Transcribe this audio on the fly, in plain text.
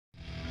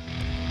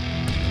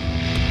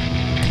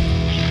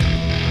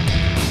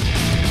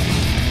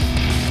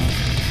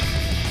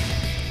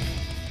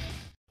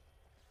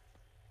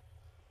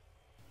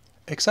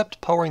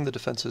except powering the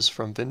defenses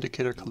from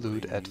Vindicator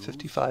Kalluud at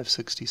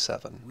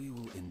 5567. We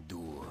will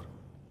endure.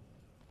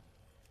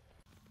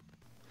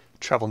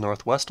 Travel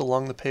northwest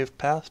along the paved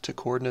path to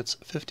coordinates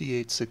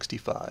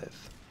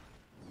 5865.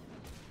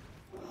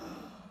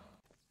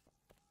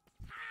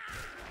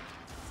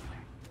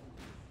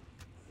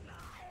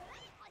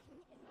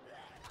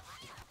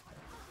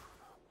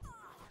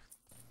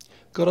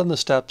 Go down the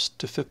steps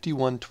to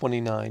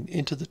 5129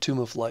 into the Tomb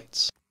of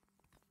Lights.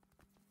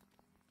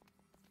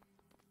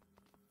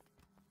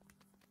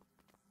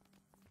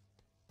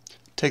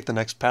 Take the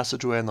next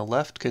passageway on the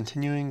left,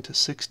 continuing to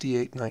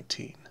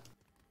 6819.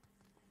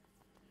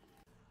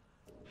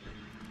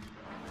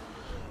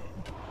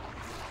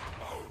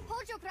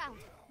 Hold your ground.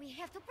 We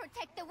have to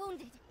protect the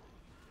wounded.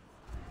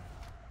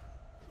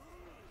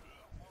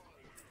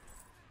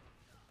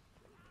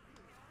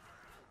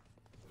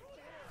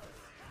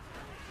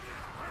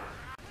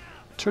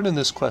 Turn in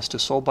this quest to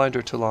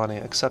Soulbinder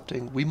Tuulani,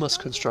 accepting we must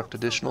construct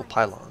additional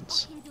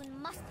pylons.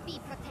 Must be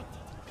protected.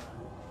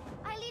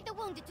 I lead the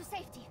wounded to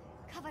safety.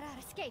 Cover our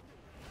escape.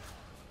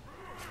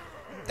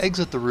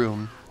 Exit the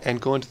room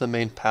and go into the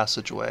main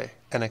passageway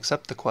and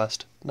accept the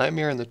quest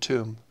Nightmare in the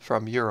Tomb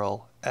from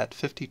YUURL at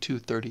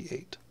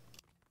 5238.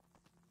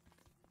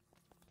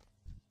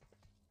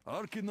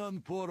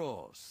 Arkinan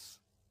poros.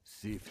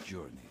 Safe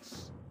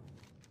journeys.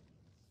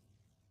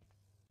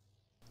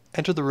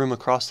 Enter the room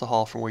across the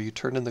hall from where you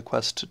turned in the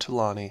quest to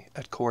Tuulani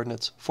at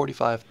coordinates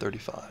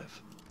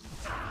 4535.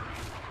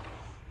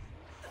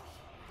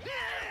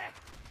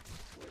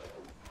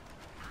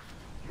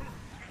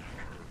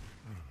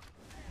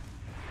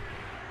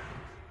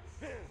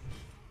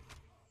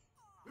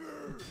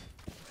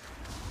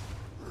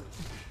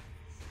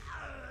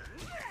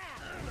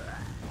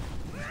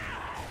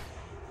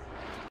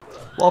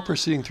 While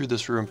proceeding through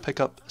this room, pick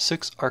up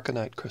 6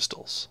 ARKONITE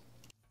crystals.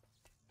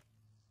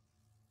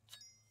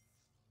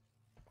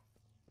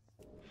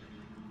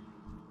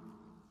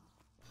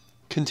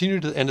 Continue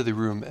to the end of the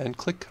room and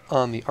click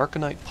on the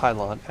ARKONITE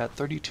pylon at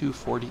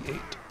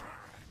 3248.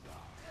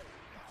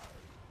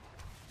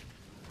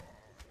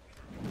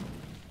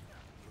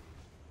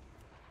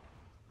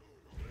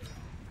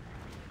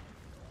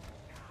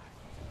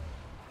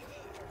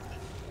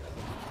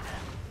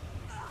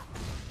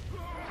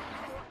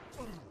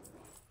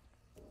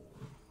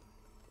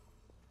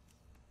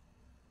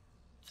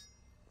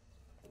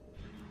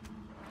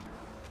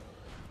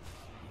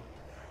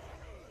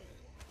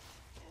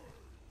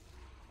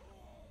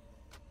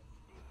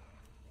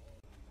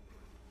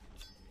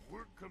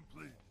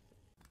 Complete.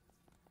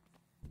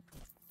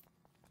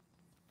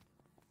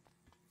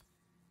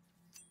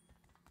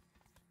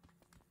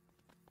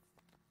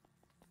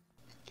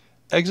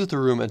 Exit the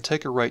room and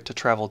take a right to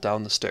travel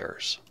down the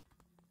stairs.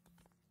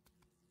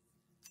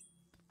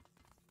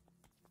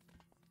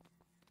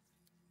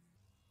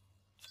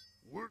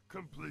 Work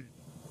complete.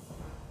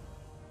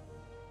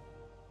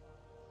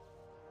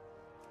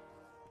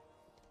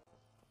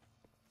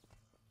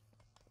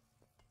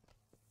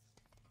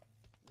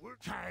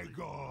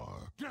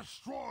 Tiger,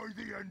 destroy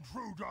the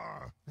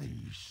intruder!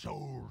 These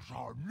souls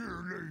are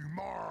nearly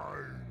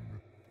mine!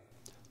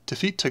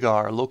 Defeat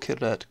Tagar,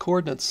 located at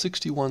coordinates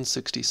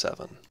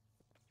 6167.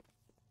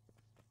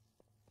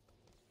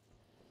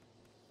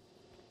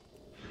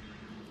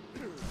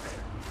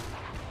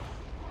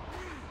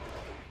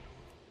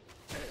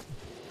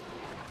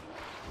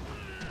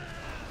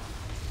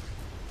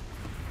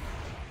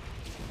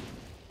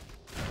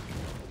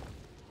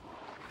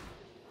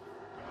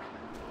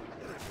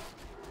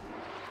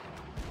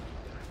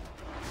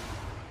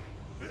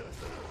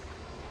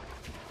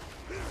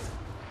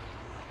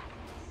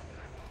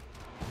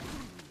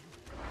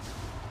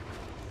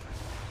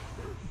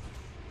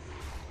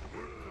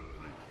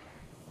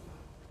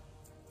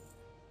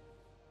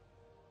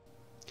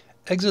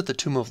 Exit the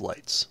Tomb of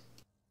Lights.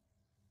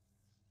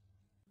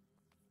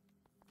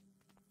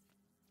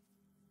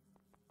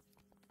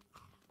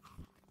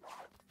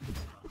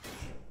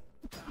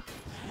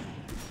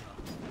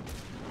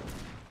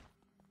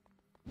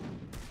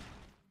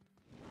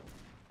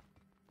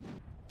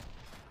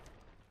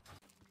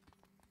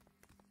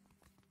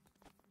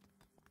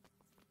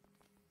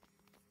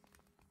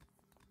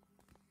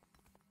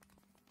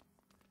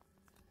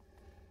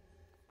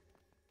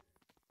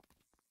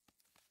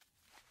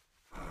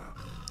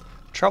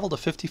 Travel to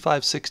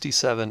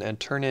 5567 and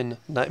turn in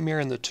Nightmare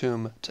in the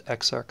Tomb to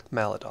Exarch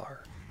Maladar.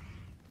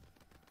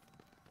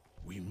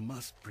 We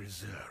must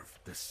preserve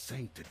the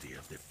sanctity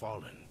of the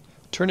fallen.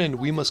 Turn in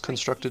We Must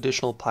Construct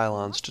Additional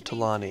Pylons to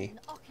Tuulani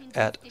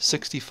at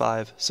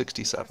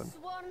 6567.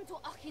 Sworn to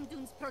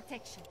Auchindoun's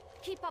protection.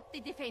 Keep up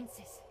the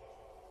defenses.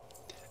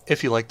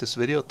 If you like this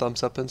video,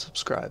 thumbs up and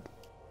subscribe.